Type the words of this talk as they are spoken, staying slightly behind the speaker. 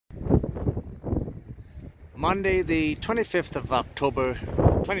Monday the 25th of October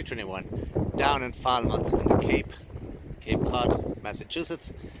 2021 down in Falmouth in the Cape Cod,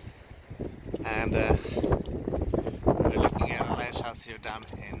 Massachusetts, and we're looking at a lighthouse here down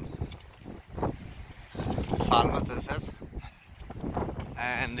in Falmouth, as it says.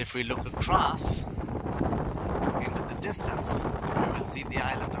 And if we look across into the distance, we will see the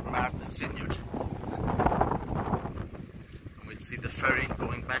island of Martha's Vineyard. And we'll see the ferry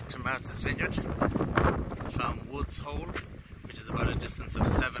going back to Martha's Vineyard from Woods Hole, which is about a distance of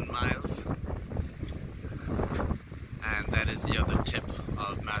 7 miles. And that is the other tip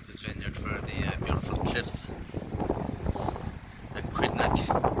of Martha's Vineyard, where the beautiful cliffs at Quidnack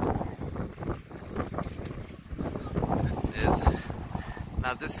is.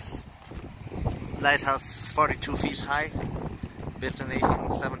 Now this lighthouse, 42 feet high, built in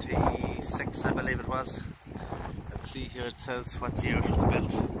 1876, I believe it was. Let's see here, it says what year it was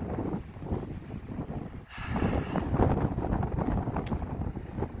built.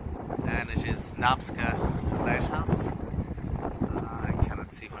 And it is Nobska Lighthouse. I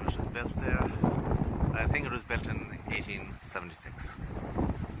cannot see when it was built there. I think it was built in 1876.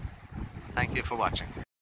 Thank you for watching.